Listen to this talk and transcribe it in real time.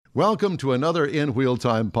Welcome to another In Wheel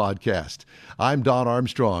Time podcast. I'm Don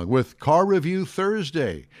Armstrong with Car Review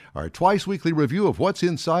Thursday, our twice-weekly review of what's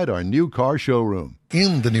inside our new car showroom.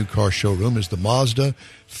 In the new car showroom is the Mazda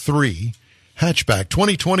 3 hatchback.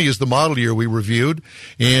 2020 is the model year we reviewed,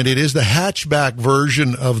 and it is the hatchback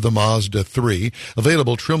version of the Mazda 3.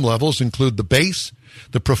 Available trim levels include the base,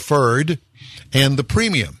 the preferred, and the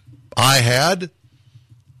premium. I had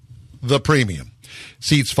the premium.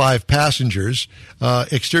 Seats 5 passengers.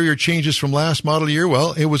 Exterior changes from last model year.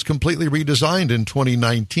 Well, it was completely redesigned in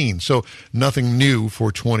 2019, so nothing new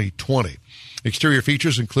for 2020. Exterior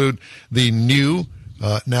features include the new,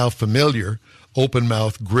 now familiar,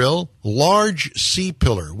 open-mouth grille, large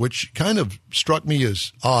C-pillar, which kind of struck me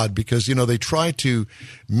as odd because, you know, they try to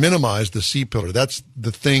minimize the C-pillar. That's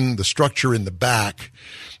the thing, the structure in the back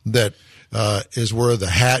that is where the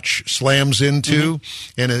hatch slams into,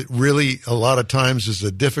 and it really, a lot of times, is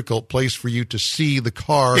a difficult place for you to see the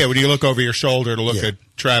car. Yeah, when you look over your shoulder to look at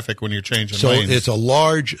traffic when you're changing lanes. So it's a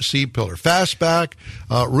large C-pillar. Fastback,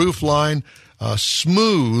 roof line,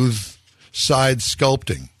 smooth side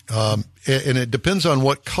sculpting. And it depends on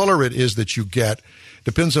what color it is that you get.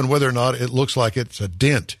 Depends on whether or not it looks like it's a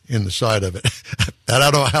dent in the side of it. And I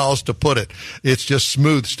don't know how else to put it. It's just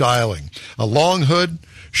smooth styling. A long hood,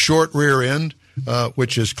 short rear end,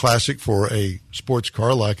 which is classic for a sports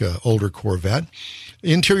car like an older Corvette.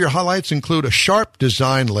 Interior highlights include a sharp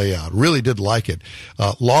design layout. Really did like it.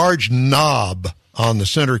 Large knob on the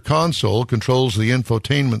center console controls the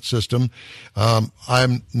infotainment system.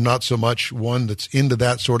 I'm not so much one that's into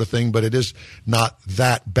that sort of thing, but it is not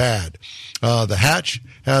that bad. The hatch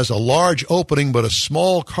has a large opening but a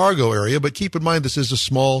small cargo area, but keep in mind this is a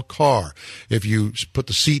small car. If you put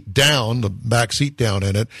the seat down, the back seat down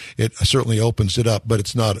in it, it certainly opens it up, but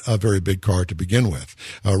it's not a very big car to begin with.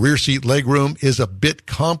 Rear seat legroom is a bit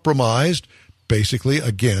compromised, basically,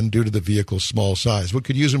 again, due to the vehicle's small size. What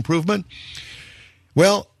could use improvement?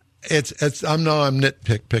 Well, I'm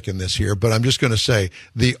nitpicking this here, but I'm just going to say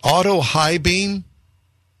the auto high beam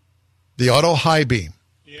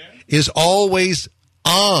is always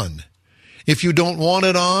on. If you don't want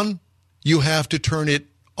it on, you have to turn it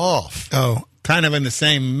off. Oh, kind of in the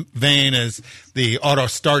same vein as the auto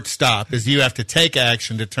start stop, is you have to take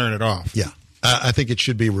action to turn it off. Yeah. I think it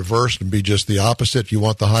should be reversed and be just the opposite. If you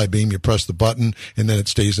want the high beam, you press the button, and then it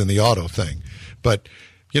stays in the auto thing. But,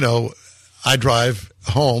 you know, I drive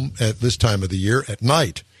home at this time of the year at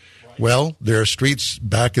night. Well, there are streets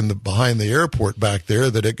back behind the airport back there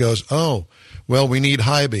that it goes, oh, well, we need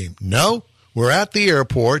high beam. No, we're at the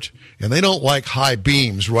airport, and they don't like high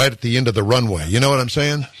beams right at the end of the runway. You know what I'm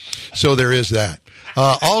saying? So there is that.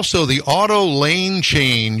 Also, the auto lane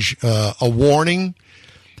change, a warning,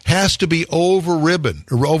 has to be overridden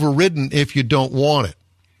if you don't want it.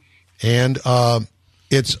 And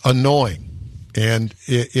it's annoying. And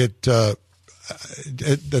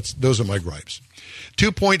those are my gripes.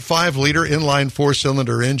 2.5-liter inline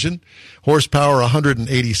four-cylinder engine, horsepower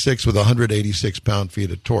 186 with 186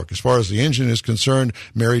 pound-feet of torque. As far as the engine is concerned,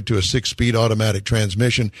 married to a 6-speed automatic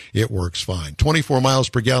transmission, it works fine. 24 miles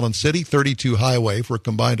per gallon city, 32 highway for a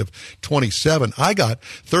combined of 27. I got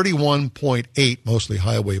 31.8, mostly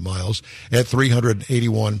highway miles, at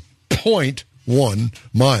 381.1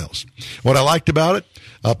 miles. What I liked about it,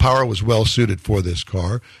 power was well suited for this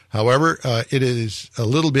car. However, it is a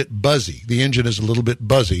little bit buzzy. The engine is a little bit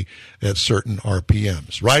buzzy at certain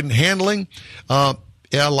RPMs. Ride and handling, I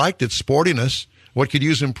liked its sportiness. What could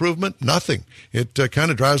use improvement? Nothing. It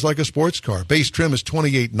kind of drives like a sports car. Base trim is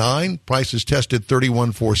 $28,900. Price is tested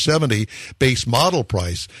 $31,470. Base model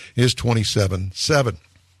price is $27,700.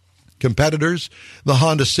 Competitors, the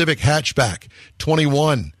Honda Civic hatchback,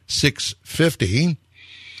 $21,650.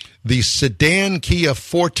 The sedan Kia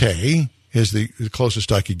Forte is the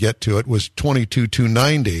closest I could get to it, was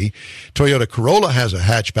 $22,290. Toyota Corolla has a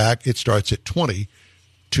hatchback. It starts at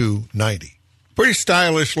 $20,290. Pretty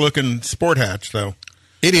stylish looking sport hatch, though.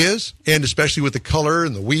 It is, and especially with the color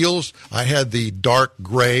and the wheels. I had the dark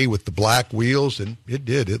gray with the black wheels, and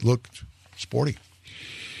it looked sporty.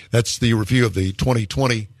 That's the review of the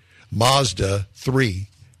 2020 Mazda 3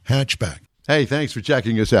 hatchback. Hey, thanks for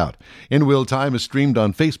checking us out. In Wheel Time is streamed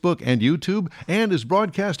on Facebook and YouTube and is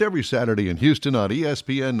broadcast every Saturday in Houston on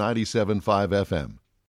ESPN 97.5 FM.